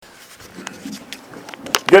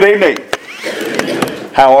Good evening.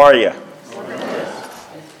 How are you?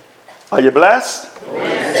 Are you blessed?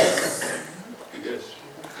 Yes.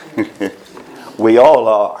 We all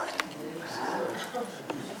are.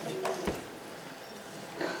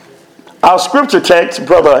 Our scripture text,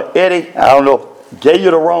 Brother Eddie, I don't know, gave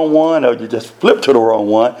you the wrong one or you just flipped to the wrong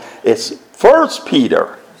one. It's 1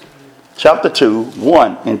 Peter chapter 2,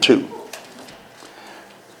 1 and 2.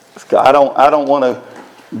 I don't want to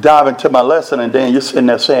dive into my lesson and then you're sitting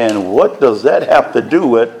there saying, what does that have to do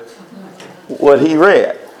with what he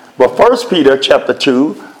read? But 1 Peter chapter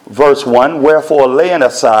 2, verse 1, wherefore laying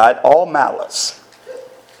aside all malice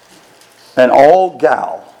and all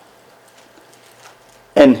guile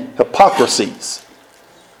and hypocrisies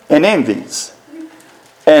and envies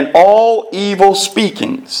and all evil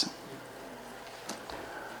speakings,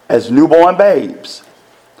 as newborn babes,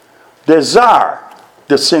 desire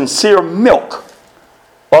the sincere milk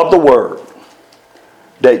of the word,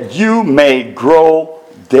 that you may grow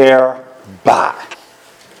thereby.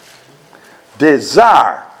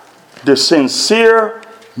 Desire the sincere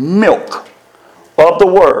milk of the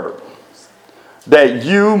word, that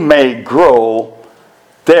you may grow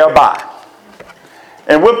thereby.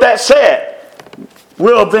 And with that said,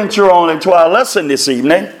 we'll venture on into our lesson this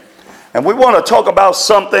evening, and we want to talk about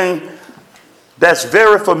something that's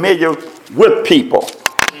very familiar with people.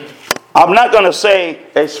 I'm not going to say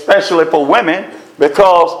especially for women,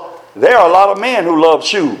 because there are a lot of men who love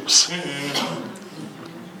shoes.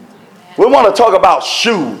 We want to talk about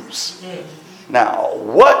shoes. Now,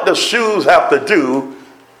 what do shoes have to do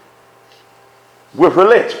with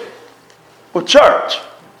religion, with church?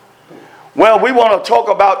 Well, we want to talk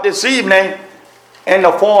about this evening in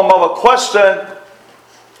the form of a question: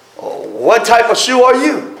 what type of shoe are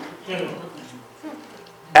you?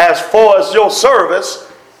 As far as your service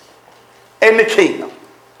in the kingdom.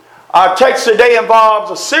 Our text today involves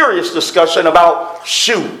a serious discussion about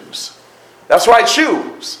shoes. That's right,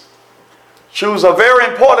 shoes. Shoes are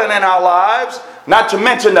very important in our lives, not to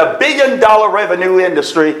mention the billion-dollar revenue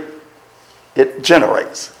industry it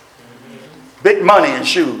generates. Big money in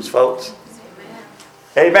shoes, folks.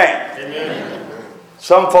 Amen. Amen.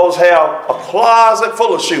 Some folks have a closet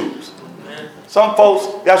full of shoes. Some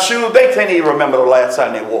folks got shoes they can't even remember the last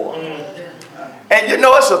time they wore. And you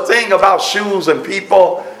know, it's a thing about shoes and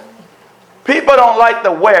people. People don't like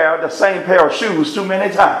to wear the same pair of shoes too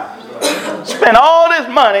many times. Spend all this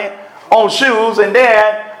money on shoes and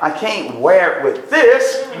then I can't wear it with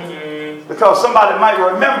this because somebody might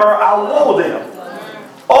remember I wore them.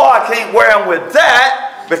 Or I can't wear them with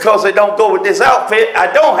that because they don't go with this outfit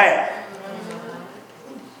I don't have.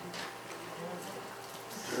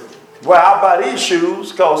 Well, I buy these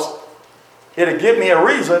shoes because it'll give me a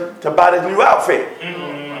reason to buy this new outfit.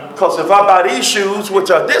 Because if I buy these shoes,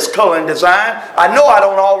 which are this color and design, I know I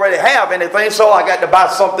don't already have anything, so I got to buy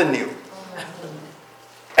something new.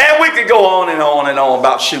 And we could go on and on and on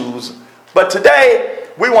about shoes. But today,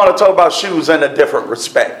 we want to talk about shoes in a different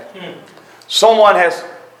respect. Someone has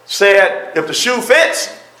said, if the shoe fits,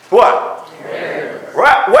 what?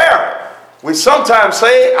 Right, wear it. We sometimes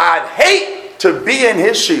say, I'd hate to be in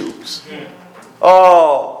his shoes.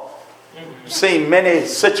 Oh, seen many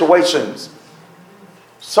situations,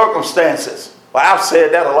 circumstances. Well, I've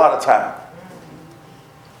said that a lot of times.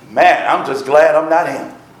 Man, I'm just glad I'm not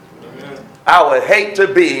him. I would hate to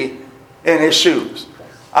be in his shoes.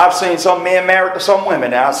 I've seen some men married to some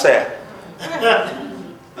women, and I said,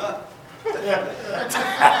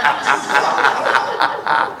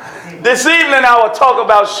 this evening I will talk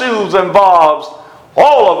about shoes involves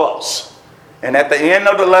all of us. And at the end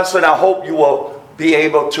of the lesson, I hope you will be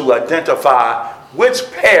able to identify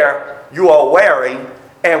which pair you are wearing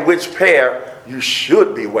and which pair you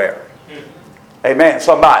should be wearing. Amen,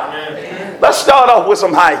 somebody. Amen. Let's start off with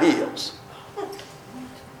some high heels.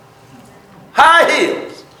 High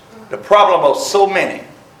heels. The problem of so many.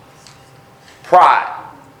 Pride.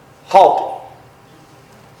 Haughty.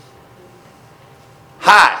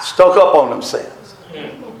 High. Stuck up on themselves.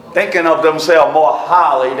 Thinking of themselves more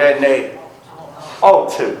highly than they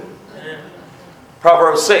ought to.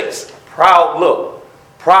 Proverbs 6, proud look.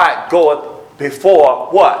 Pride goeth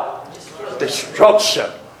before what? Destruction.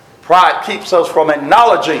 Pride keeps us from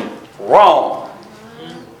acknowledging wrong.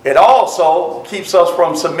 It also keeps us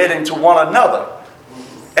from submitting to one another.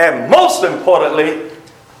 And most importantly,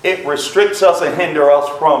 it restricts us and hinders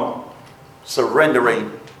us from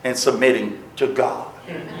surrendering and submitting to God.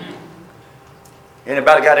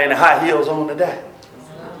 Anybody got any high heels on today?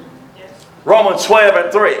 Romans 12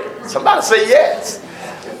 and 3. Somebody say yes.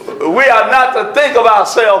 We are not to think of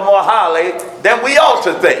ourselves more highly than we ought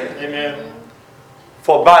to think. Amen.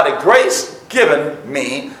 For by the grace given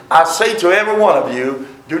me, I say to every one of you,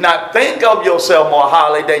 do not think of yourself more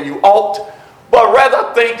highly than you ought, but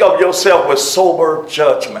rather think of yourself with sober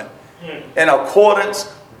judgment, in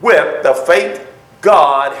accordance with the faith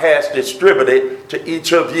God has distributed to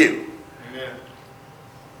each of you. Amen.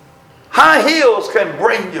 High heels can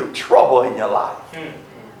bring you trouble in your life.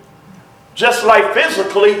 Just like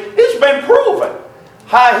physically, it's been proven.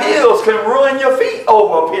 High heels can ruin your feet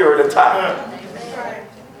over a period of time.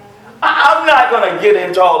 I'm not going to get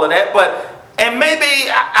into all of that, and maybe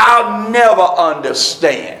I'll never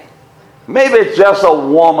understand. Maybe it's just a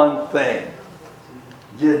woman thing.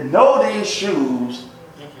 You know these shoes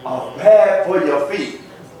are bad for your feet,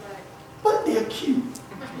 but they're cute.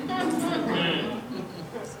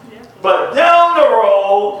 But down the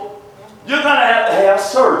road, you're going to have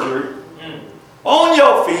surgery on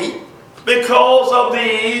your feet because of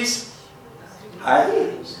these high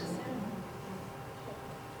heels.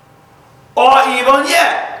 Or even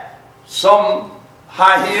yet, some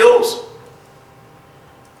high heels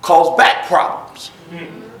cause back problems.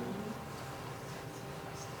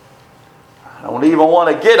 I don't even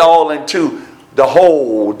want to get all into the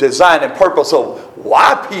whole design and purpose of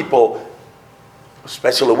why people,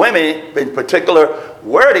 especially women in particular,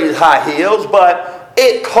 wear these high heels, but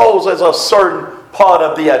it causes a certain part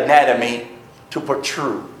of the anatomy to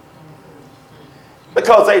protrude.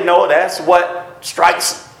 Because they know that's what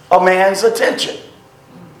strikes a man's attention.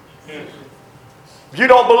 If you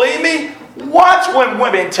don't believe me, watch when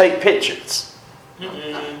women take pictures.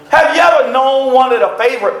 Have you ever known one of the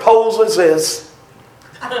favorite poses is?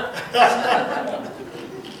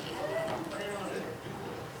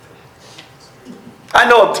 I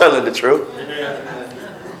know I'm telling the truth.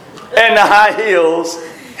 And the high heels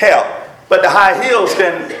help. But the high heels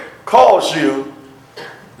can cause you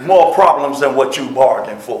more problems than what you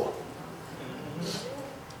bargained for.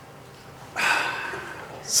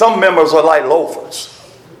 Some members are like loafers.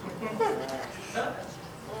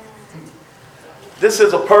 This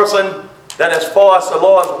is a person that, as far as the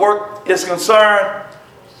Lord's work is concerned,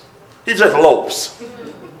 he just loafs.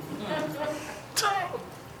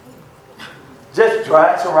 Just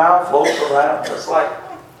drags around, floats around, just like,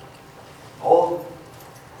 oh,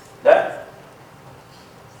 that.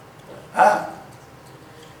 Huh?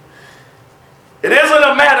 It isn't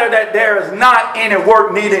a matter that there is not any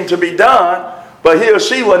work needing to be done, but he or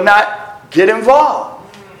she will not get involved.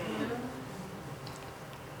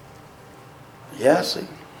 Yeah, see?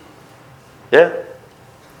 Yeah?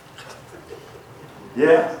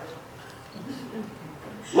 Yeah?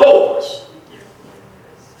 Loafers.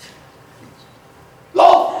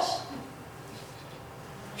 Loafers.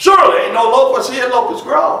 Surely ain't no loafers here, loafers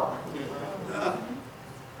grow.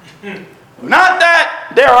 Not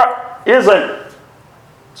that there isn't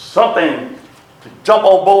something to jump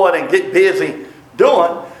on board and get busy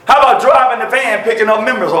doing. How about driving the van picking up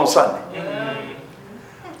members on Sunday?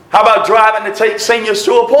 How about driving to take seniors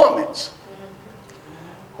to appointments?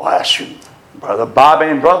 Why, shoot, Brother Bobby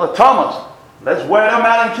and Brother Thomas, let's wear them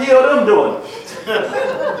out and kill them doing it.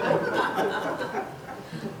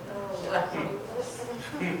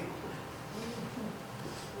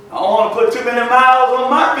 I don't want to put too many miles on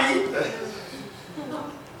my feet.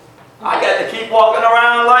 I got to keep walking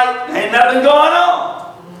around like ain't nothing going on.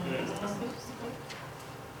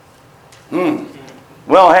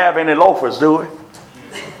 We don't have any loafers, do we?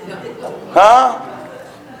 Huh?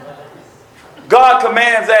 God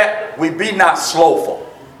commands that we be not slothful.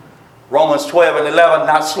 Romans 12 and 11,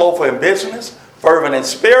 not slothful in business, fervent in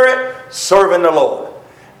spirit, serving the Lord.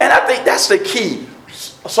 And I think that's the key.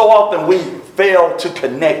 So often we fail to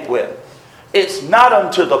connect with. It's not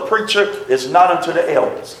unto the preacher, it's not unto the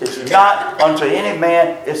elders. It's not unto any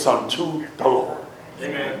man, it's unto the Lord.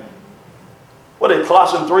 Amen. What is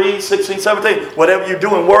Colossians 3, 16, 17? Whatever you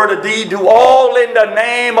do in word or deed, do all in the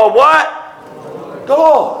name of what? The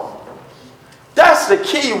Lord. That's the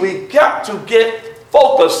key we got to get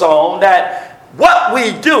focused on, that what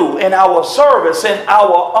we do in our service, in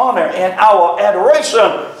our honor, in our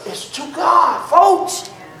adoration is to God, folks.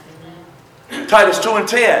 Titus 2 and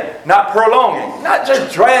 10, not prolonging, not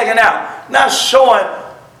just dragging out, not showing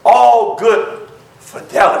all good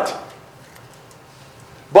fidelity.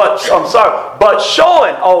 But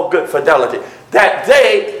showing all good fidelity, that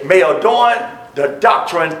they may adorn the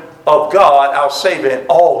doctrine of God, our Savior, in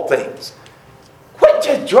all things. Quit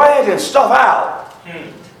just dragging stuff out.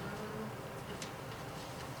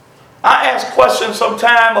 I ask questions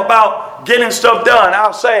sometime about getting stuff done.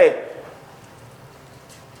 I'll say,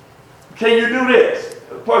 can you do this?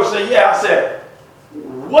 The person said, yeah. I said,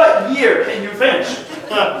 what year can you finish?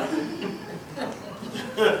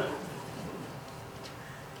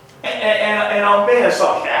 And I'm being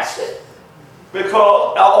sarcastic. Because,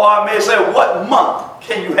 or I may say, what month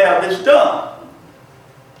can you have this done?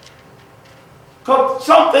 Because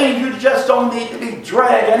some things you just don't need to be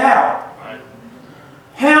dragging out. Right.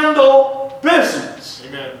 Handle business.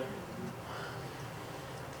 Amen.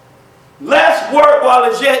 Let's work while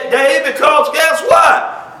it's yet day, because guess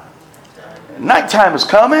what? Nighttime is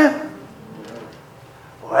coming.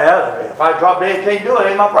 Well, if I drop dead, can't do it,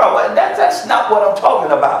 ain't my problem. That's not what I'm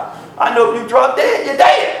talking about. I know if you drop dead, you're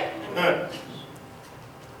dead.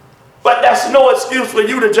 But that's no excuse for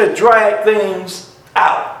you to just drag things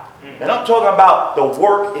out. And I'm talking about the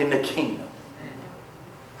work in the kingdom.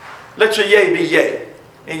 Let your yea be yea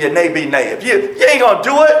and your nay be nay. If you ain't going to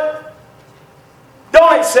do it,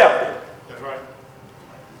 don't accept it. That's right.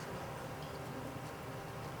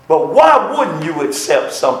 But why wouldn't you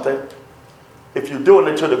accept something if you're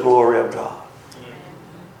doing it to the glory of God?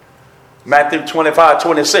 Matthew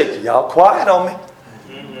 25:26. Y'all quiet on me.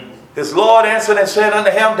 His Lord answered and said unto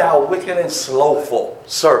him, thou wicked and slothful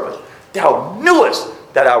servant, thou knewest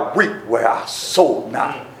that I reap where I sowed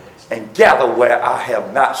not, and gather where I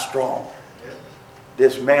have not strong.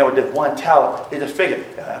 This man with this one talent, he just figured,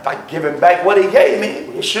 if I give him back what he gave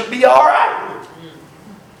me, it should be all right.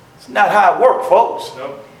 It's not how it works, folks.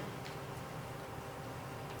 Nope.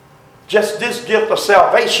 Just this gift of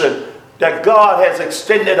salvation that God has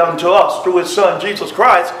extended unto us through his son Jesus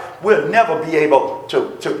Christ, we'll never be able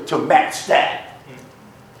to match that.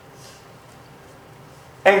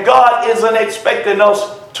 And God isn't expecting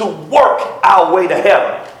us to work our way to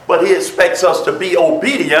heaven, but he expects us to be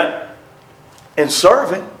obedient in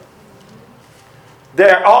serving.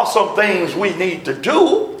 There are some things we need to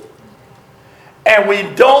do, and we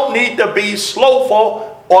don't need to be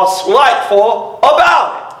slowful or slightful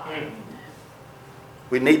about it.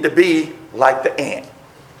 We need to be like the ant.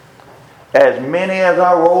 As many as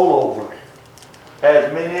I roll over,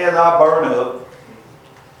 as many as I burn up,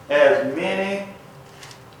 as many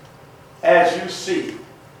as you see,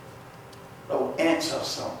 those ants are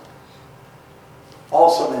some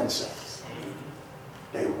awesome insects.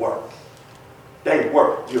 They work. They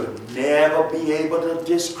work. You'll never be able to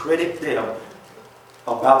discredit them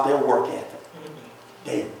about their work ethic.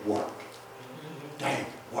 They work. They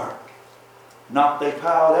work. Knock their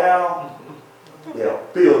pile down, they'll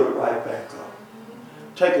build it right back up.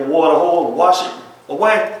 Take a water hole and wash it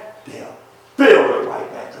away, they'll build it right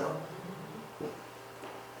back up.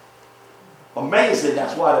 Amazing,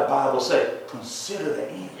 that's why the Bible says, consider the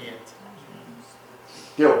ant.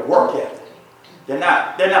 Their work ethic. They're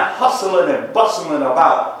not hustling and bustling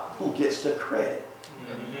about who gets the credit.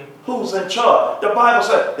 Who's in charge. The Bible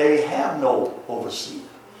says they have no overseer.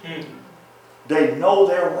 They know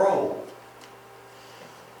their role.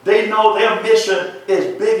 They know their mission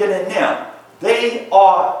is bigger than them. They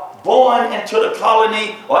are born into the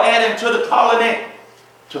colony or added to the colony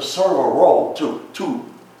to serve a role, to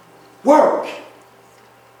work.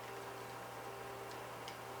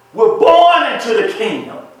 We're born into the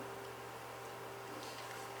kingdom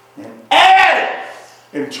and added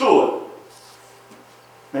into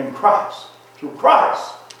it in Christ, through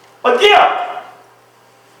Christ. A gift,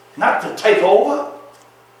 not to take over,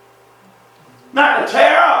 not to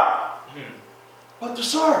tear up, but to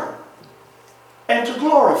serve and to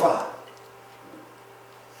glorify.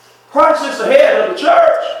 Christ is the head of the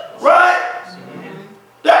church, right?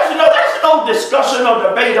 There's no discussion or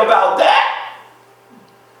debate about that.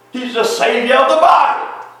 He's the Savior of the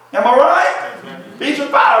body. Am I right? He's the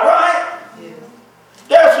body, right?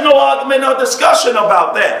 There's no argument or discussion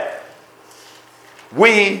about that.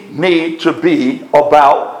 We need to be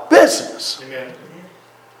about business. Amen.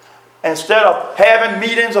 Instead of having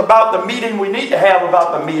meetings about the meeting we need to have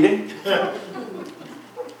about the meeting,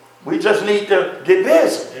 we just need to get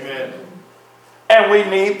busy. Amen. And we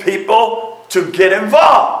need people to get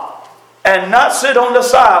involved and not sit on the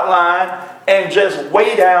sideline and just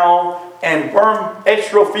weigh down and burn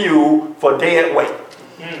extra fuel for dead weight.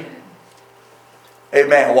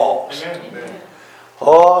 Amen, Walls. Amen.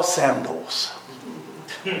 Oh, sandals.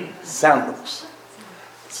 Sandals.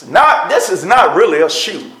 This is not really a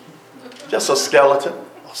shoe. Just a skeleton,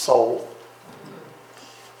 a soul.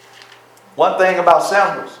 One thing about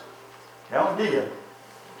sandals, they don't give you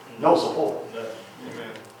no support.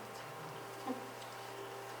 Amen.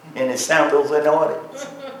 Any sandals in the audience?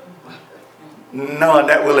 None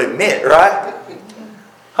that will admit, right?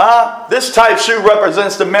 This type shoe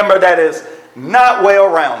represents the member that is not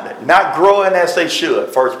well-rounded, not growing as they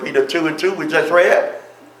should. 1 Peter 2:2 we just read.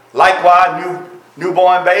 Likewise,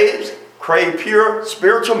 newborn babes crave pure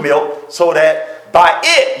spiritual milk, so that by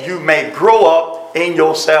it you may grow up in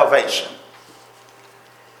your salvation.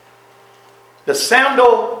 The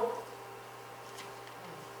sandal.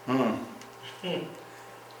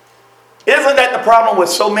 Isn't that the problem with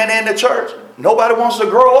so many in the church? Nobody wants to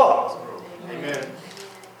grow up. Amen.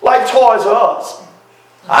 Like Toys R Us.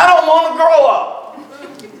 I don't want to grow up.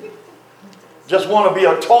 Just want to be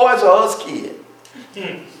a Toys R Us kid.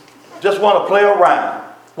 Just want to play around.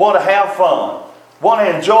 Want to have fun. Want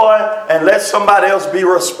to enjoy and let somebody else be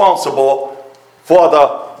responsible for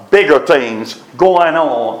the bigger things going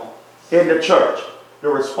on in the church. The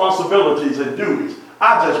responsibilities and duties.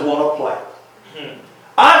 I just want to play.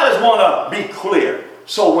 I just want to be clear.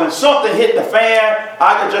 So when something hit the fan,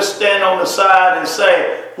 I can just stand on the side and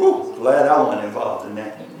say, whew, glad I wasn't involved in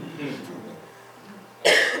that.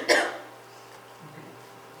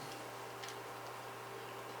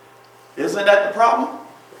 Isn't that the problem?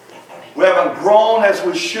 We haven't grown as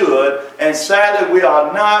we should, and sadly we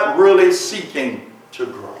are not really seeking to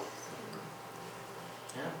grow.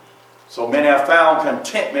 So many have found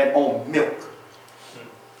contentment on milk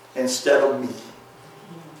instead of meat.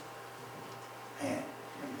 Man,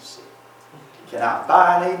 let me see. Can I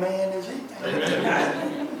buy an amen this evening?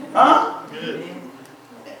 Huh?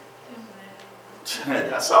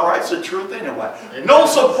 That's all right. It's the truth anyway. No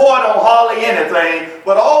support on hardly anything,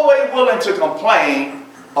 but always willing to complain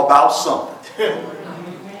about something.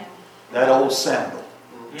 That old sandal.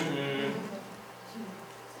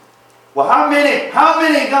 Well, how many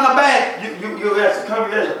gonna back you as a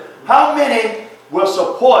congregation? How many will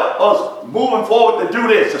support us moving forward to do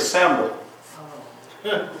this? Assemble.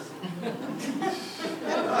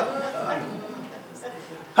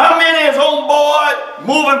 How many is on board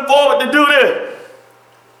moving forward to do this?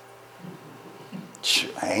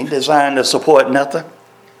 I ain't designed to support nothing.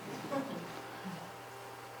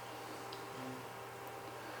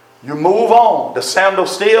 You move on. The sandal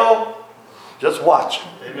still, just watch.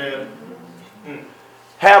 Amen.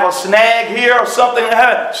 Have a snag here or something.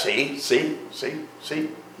 See.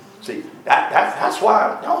 That's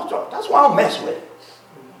why I don't mess with it.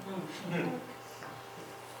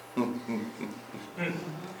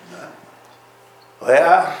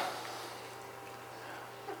 Well,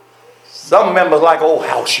 some members like old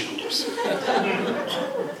house shoes.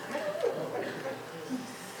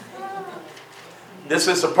 This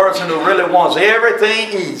is a person who really wants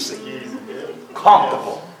everything easy,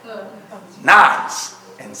 comfortable, nice,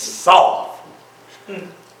 and soft.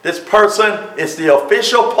 This person is the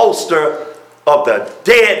official poster of the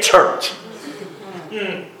dead church.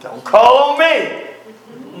 Don't call on me.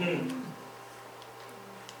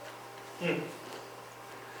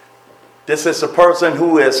 This is a person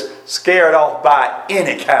who is scared off by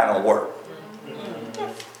any kind of work.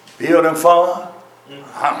 Building fun.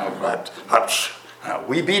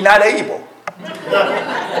 We be not able.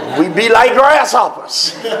 We be like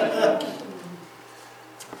grasshoppers.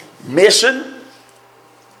 Mission.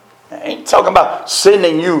 I ain't talking about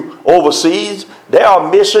sending you overseas. There are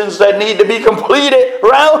missions that need to be completed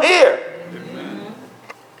around here. Amen.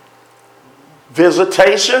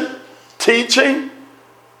 Visitation, teaching.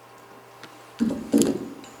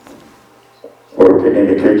 Working in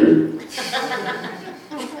the kitchen.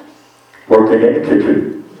 Working in the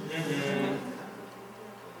kitchen.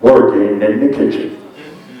 Working in the kitchen.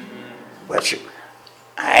 Well, shoot,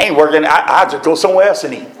 I ain't working. I just go somewhere else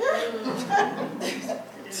and eat.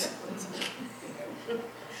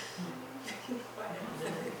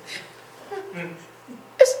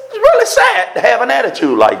 It's really sad to have an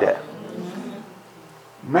attitude like that.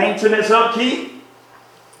 Maintenance, upkeep.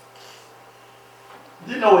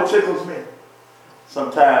 You know what tickles me?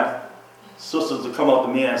 Sometimes sisters will come up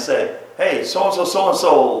to me and say, hey,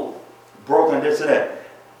 so-and-so broken this and that.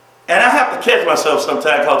 And I have to catch myself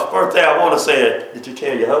sometimes because the first thing I want to say is, did you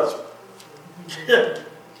tell your husband?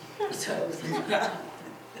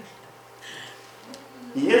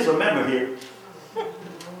 He is a member here.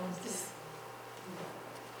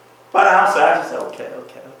 But I just say, okay.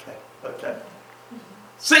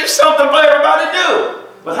 See, something for everybody to do.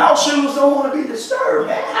 But house shoes don't want to be disturbed,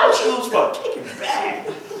 man. House shoes for kicking back.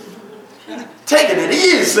 Taking it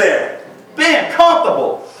easy. Being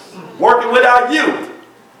comfortable. Working with our youth.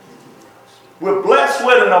 We're blessed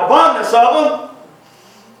with an abundance of them.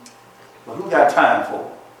 But who got time for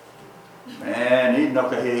them? Man, these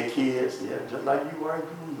knucklehead kids, yeah, just like you were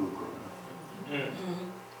when you were growing up.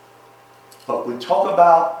 But we talk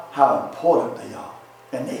about how important they are.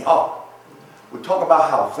 And they are. We talk about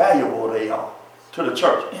how valuable they are to the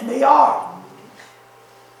church. And they are.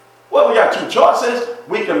 Well, we got two choices.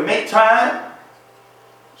 We can make time,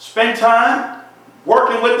 spend time,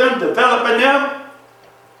 working with them, developing them.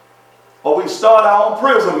 Or we start our own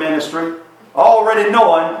prison ministry, already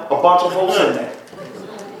knowing a bunch of folks in there.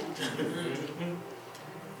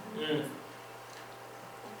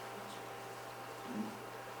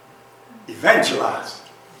 Evangelizing.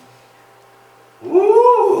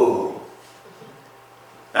 Ooh.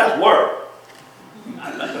 That's work.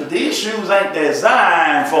 These shoes ain't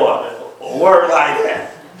designed for work like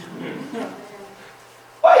that.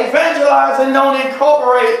 Well, evangelizing don't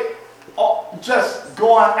incorporate just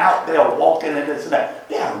going out there walking and this and that.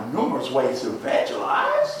 There are numerous ways to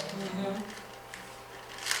evangelize.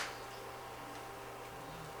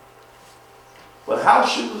 But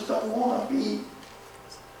house shoes don't want to be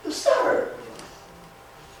disturbed.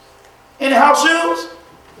 Any house shoes?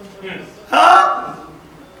 Huh?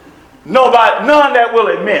 Nobody, none that will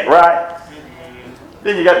admit, right?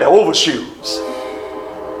 Then you got the overshoes.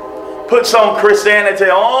 Puts on Christianity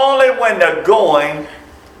only when the going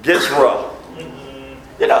gets rough.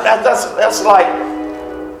 You know, that's like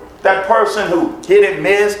that person who hit and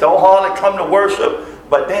miss, don't hardly come to worship,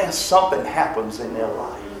 but then something happens in their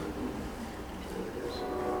life.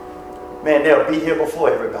 Man, they'll be here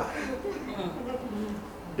before everybody.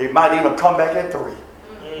 They might even come back at 3.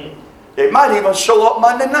 They might even show up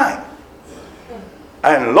Monday night.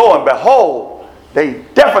 And lo and behold, they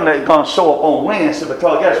definitely going to show up on Wednesday,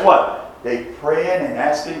 because guess what? They praying and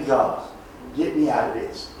asking God, get me out of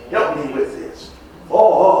this. Help me with this.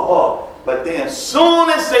 Oh. But then as soon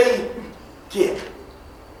as they get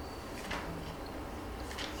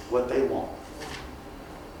what they want,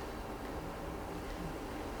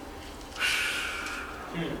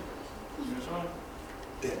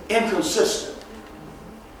 they're inconsistent.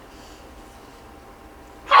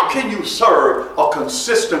 How can you serve a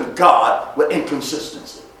consistent God with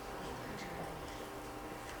inconsistency?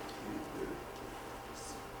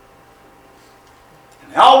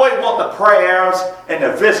 And I always want the prayers and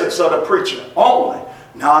the visits of the preacher only.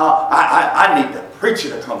 No, I need the preacher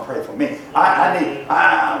to come pray for me. The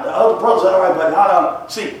other brothers are all right, but I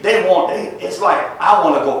don't. See, it's like I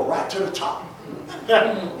want to go right to the top.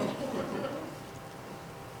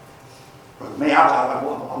 Brother, man, I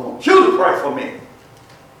want you to pray for me.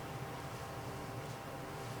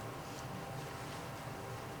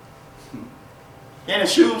 Any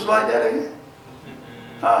shoes like that again?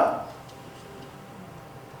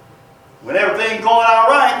 When everything's going all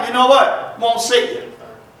right, you know what? Won't see you.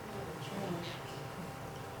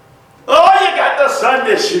 Oh, you got the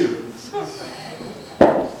Sunday shoes.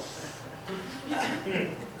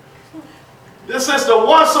 This is the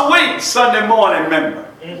once a week Sunday morning member.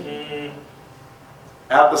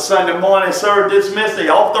 After Sunday morning service dismissed, they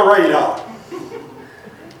off the radar.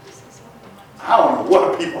 I don't know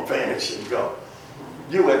what people think it should go.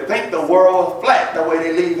 You would think the world was flat the way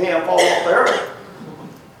they leave here and fall off the earth.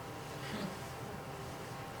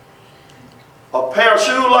 A pair of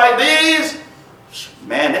shoes like these,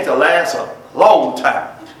 man, they could last a long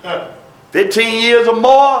time. 15 years or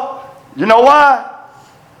more. You know why?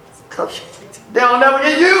 Because they'll never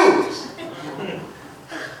get used.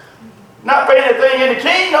 Not for anything in the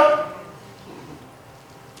kingdom.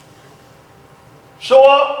 Show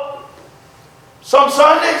up some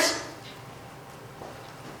Sundays.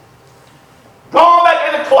 Go on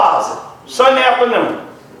back in the closet Sunday afternoon.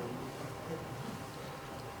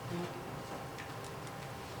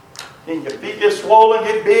 And your feet get swollen,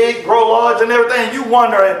 get big, grow large and everything. And you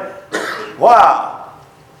wondering, wow,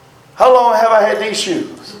 how long have I had these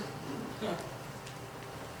shoes?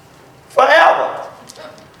 Forever.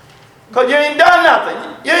 Because you ain't done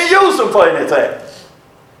nothing. You ain't used them for anything.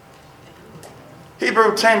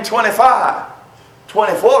 Hebrews 10:25.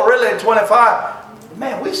 24 really and 25.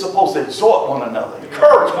 Man, we're supposed to exhort one another,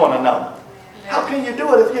 encourage one another. How can you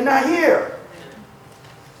do it if you're not here?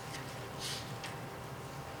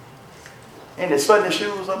 And the Sunday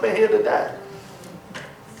shoes up in here today.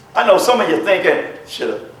 I know some of you thinking, should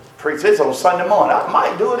have preached this on Sunday morning. I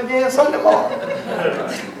might do it again Sunday morning.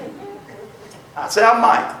 I say I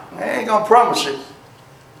might. I ain't going to promise you.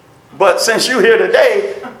 But since you're here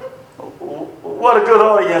today, what a good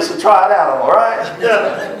audience to try it out on, right?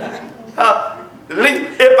 Yeah.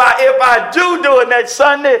 If I do it next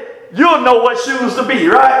Sunday, you'll know what shoes to be,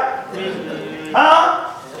 right?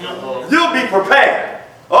 Huh? You'll be prepared.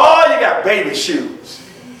 Oh, you got baby shoes.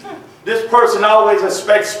 This person always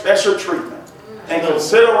expects special treatment and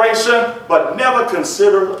consideration, but never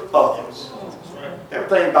consider others.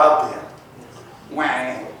 Everything about them.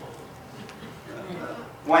 Whang.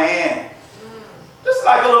 Whang. Just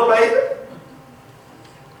like a little baby.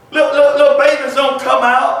 Little babies don't come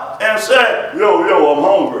out and say, yo, I'm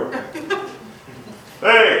hungry.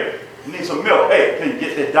 Hey, you need some milk. Hey, can you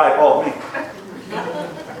get that diaper off me?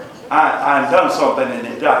 I done something in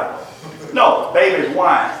that diaper. No, babies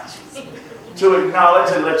whine to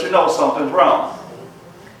acknowledge and let you know something's wrong.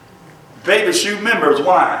 Baby shoe members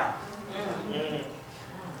whine.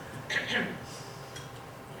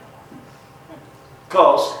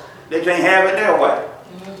 Because they can't have it their way.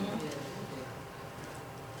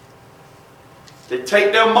 They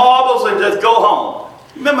take their marbles and just go home.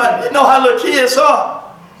 Remember, you know how little kids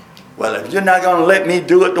are? Well, if you're not going to let me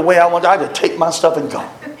do it the way I want, I just take my stuff and go.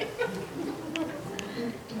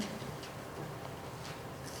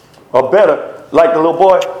 Or better, like the little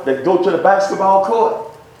boy that go to the basketball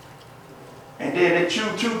court and then they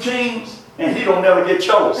choose two teams and he don't never get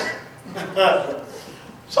chosen.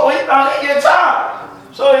 So he get tired.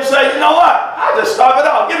 So he say, you know what? I just stop it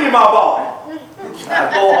out. Give me my ball.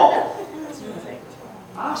 I go home.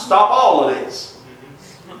 I'll stop all of this.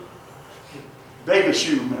 Baby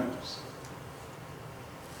shoe members.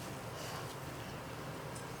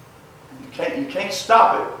 You can't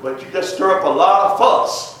stop it, but you just stir up a lot of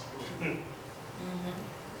fuss.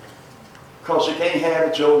 Because you can't have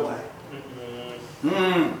it your way.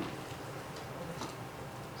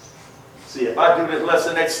 See, if I do this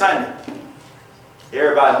lesson next Sunday,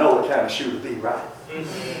 everybody know what kind of shoe to be, right?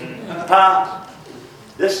 Huh?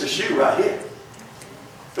 This is the shoe right here.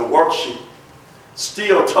 The work shoe.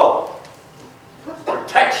 Steel toe.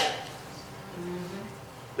 Protection.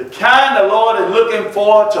 The kind the Lord is looking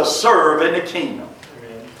for to serve in the kingdom.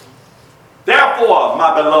 Therefore,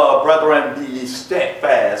 my beloved brethren, be ye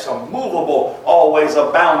steadfast, unmovable, always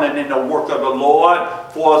abounding in the work of the Lord,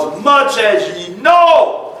 for as much as ye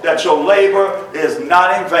know that your labor is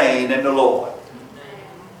not in vain in the Lord.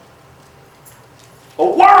 A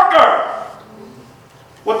worker.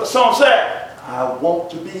 What the song said? I want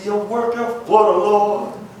to be a worker for the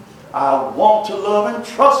Lord. I want to love and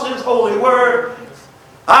trust His holy word.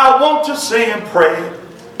 I want to sing and pray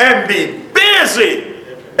and be busy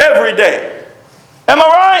every day. Am I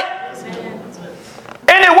right?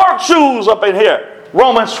 Any work shoes up in here?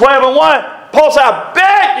 Romans 12:1. Paul said, I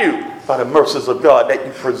beg you by the mercies of God that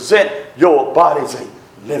you present your bodies a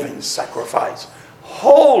living sacrifice,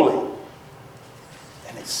 holy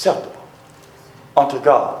and acceptable unto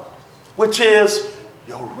God, which is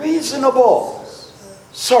your reasonable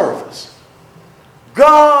service.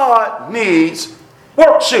 God needs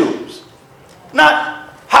work shoes, not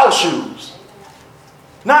house shoes,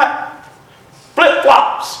 not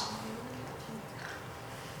flip-flops.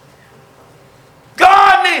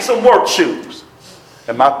 God needs some work shoes.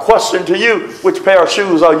 And my question to you, which pair of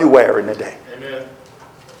shoes are you wearing today? Amen.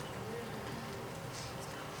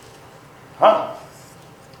 Huh?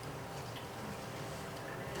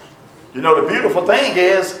 You know, the beautiful thing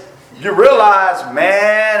is, you realize,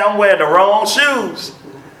 man, I'm wearing the wrong shoes.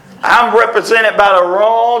 I'm represented by the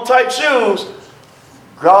wrong type shoes.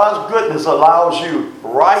 God's goodness allows you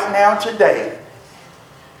right now today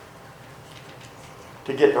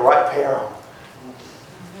to get the right pair on.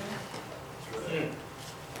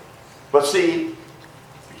 But see,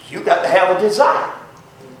 you got to have a desire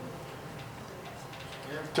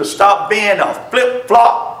to stop being a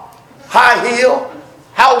flip-flop, high heel,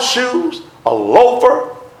 house shoes, a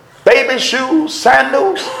loafer, baby shoes,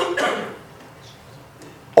 sandals,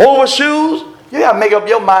 overshoes. You got to make up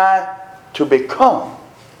your mind to become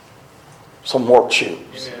some work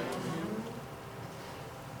shoes. Amen.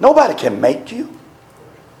 Nobody can make you.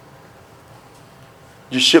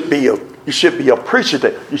 You should be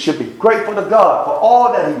appreciative. You should be grateful to God for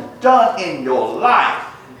all that He's done in your life,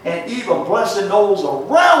 and even blessing those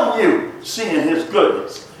around you, seeing His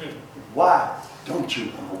goodness. Why don't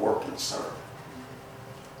you want to work and serve?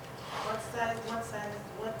 What size,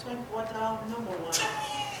 what number one?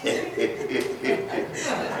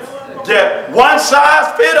 Get one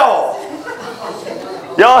size fit all.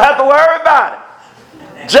 You don't have to worry about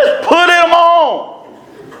it. Just put them on.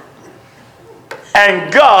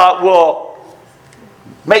 And God will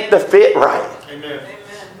make the fit right. Amen.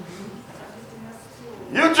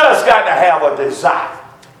 You just got to have a desire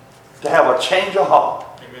to have a change of heart.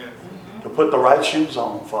 Amen. To put the right shoes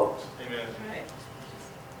on, folks. Amen.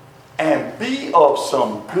 And be of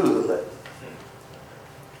some good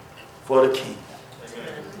for the kingdom.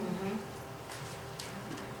 Amen.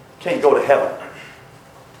 Can't go to heaven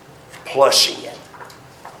plushy and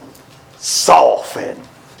soft and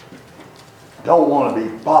don't want to be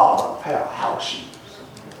bothered a pair of house shoes.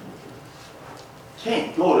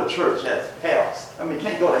 Can't go to church as pairs.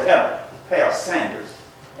 Can't go to heaven a pair of sandals.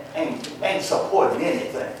 Ain't supporting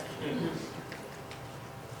anything.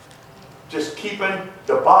 Just keeping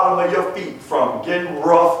the bottom of your feet from getting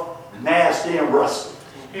rough, nasty, and rusty.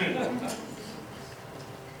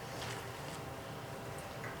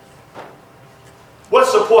 What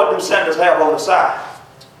support do sandals have on the side?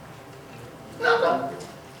 Nothing.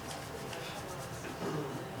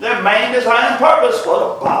 They're main design purpose for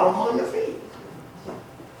the bottom of your feet.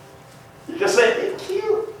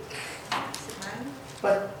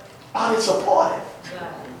 supported.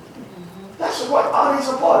 That's what ought to be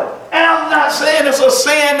supported. And I'm not saying it's a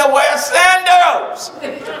sin to wear sandals.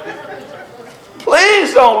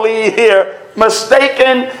 Please don't leave here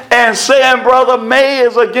mistaken and saying Brother May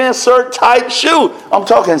is against certain type shoe. I'm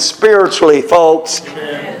talking spiritually, folks.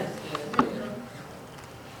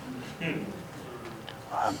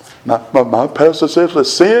 My pastor says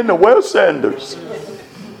it's sin to wear sandals.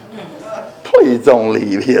 Please don't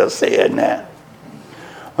leave here saying that.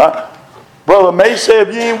 Brother May said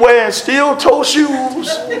if you ain't wearing steel toe shoes,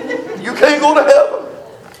 you can't go to heaven.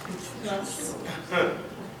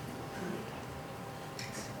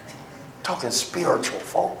 Talking spiritual,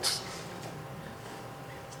 folks.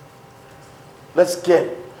 Let's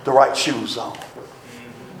get the right shoes on.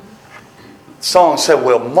 The song said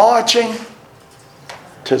we're marching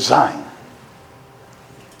to Zion.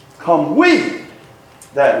 Come we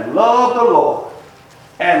that love the Lord,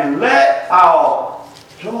 and let our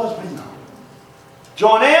joys be known.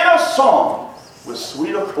 Join in a song with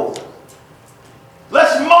sweet accord.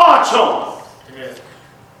 Let's march on. Amen.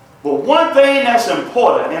 But one thing that's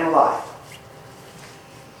important in life.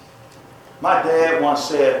 My dad once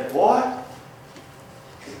said, boy,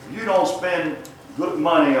 if you don't spend good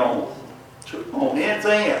money on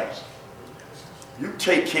anything else, you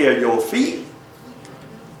take care of your feet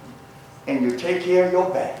and you take care of your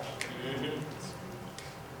back.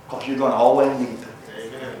 Because you're going to always need them.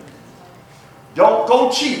 Amen. Don't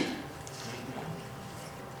go cheap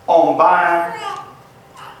on buying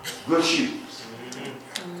good shoes.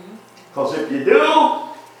 Because if you do,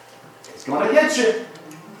 it's going to get you.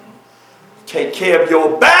 Take care of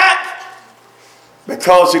your back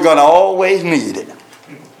because you're going to always need it.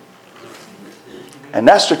 And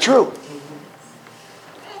that's the truth.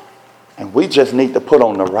 And we just need to put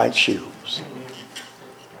on the right shoes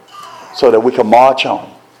so that we can march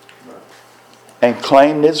on and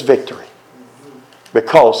claim this victory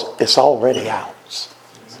because it's already ours.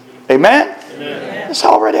 Amen? Amen. It's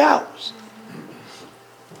already ours.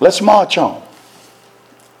 Let's march on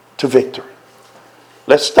to victory.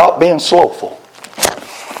 Let's stop being slowful.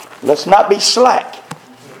 Let's not be slack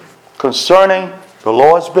concerning the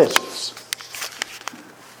Lord's business.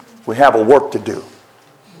 We have a work to do.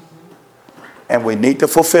 And we need to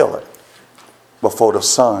fulfill it before the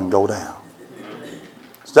sun go down.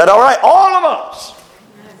 Is that all right? All of us.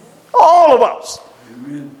 All of us.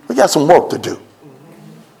 We got some work to do.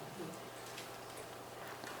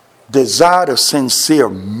 Desire the sincere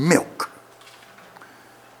milk.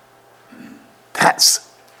 That's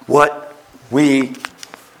what we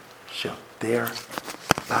shall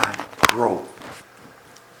thereby grow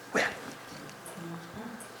with.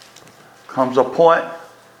 Comes a point,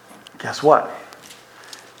 guess what?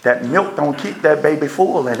 That milk don't keep that baby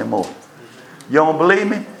full anymore. You don't believe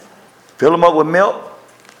me? Fill him up with milk.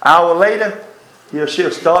 Hour later, she'll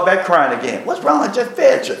start back crying again. What's wrong? I just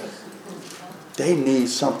fed you. They need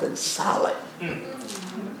something solid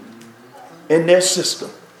in their system.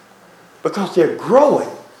 Because they're growing.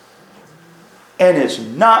 And it's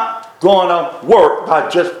not going to work by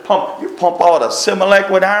just you pump all the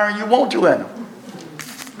Similac with iron you want to in them.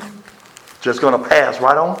 Just going to pass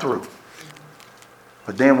right on through.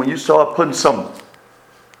 But then when you start putting some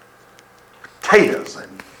potatoes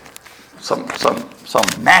and some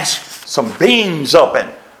mashed, some beans up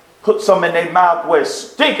and put some in their mouth where it's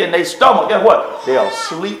stinking their stomach, guess what? They'll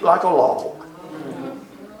sleep like a log.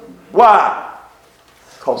 Why?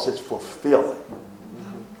 Because it's fulfilling.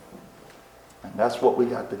 And that's what we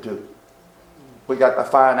got to do. We got to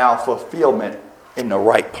find our fulfillment in the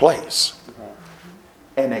right place.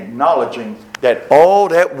 And acknowledging that all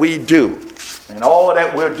that we do and all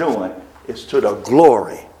that we're doing is to the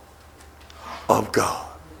glory of God.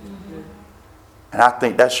 And I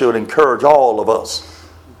think that should encourage all of us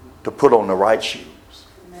to put on the right shoes.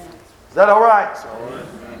 Is that all right?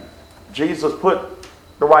 Jesus put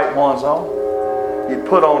the right ones on. He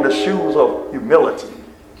put on the shoes of humility.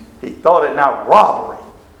 He thought it not robbery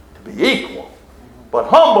to be equal, but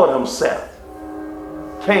humbled himself,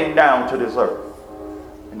 came down to this earth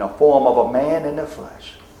in the form of a man in the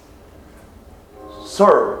flesh,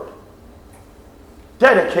 served,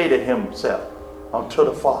 dedicated himself unto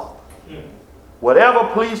the Father. Whatever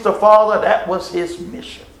pleased the Father, that was his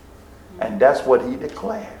mission. And that's what he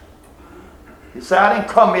declared. He said, I didn't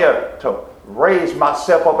come here to raise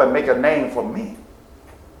myself up and make a name for me.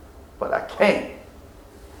 But I came.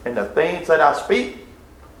 And the things that I speak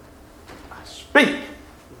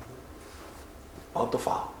of the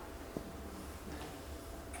Father.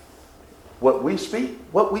 What we speak,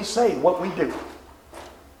 what we say, what we do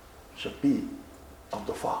should be of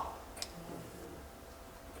the Father.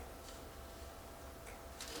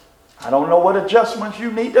 I don't know what adjustments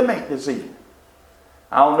you need to make this evening.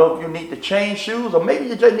 I don't know if you need to change shoes or maybe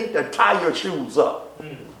you just need to tie your shoes up.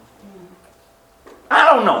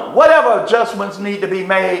 I don't know. Whatever adjustments need to be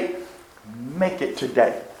made, make it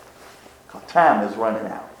today. Because time is running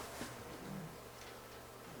out.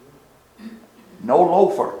 No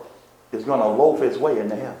loafer is going to loaf his way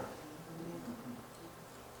into heaven.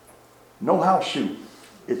 No house shoe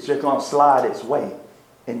is just going to slide its way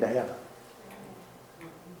into heaven.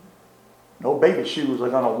 No baby shoes are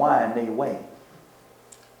going to wind their way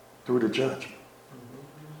through the judgment.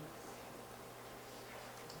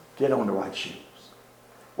 Get on the right shoes.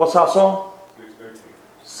 What's our song?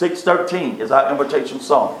 613 is our invitation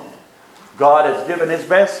song. God has given his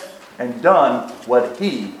best and done what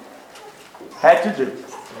he had to do.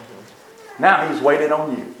 Now he's waiting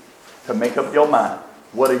on you to make up your mind.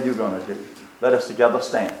 What are you going to do? Let us together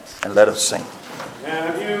stand and let us sing.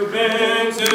 Have you been to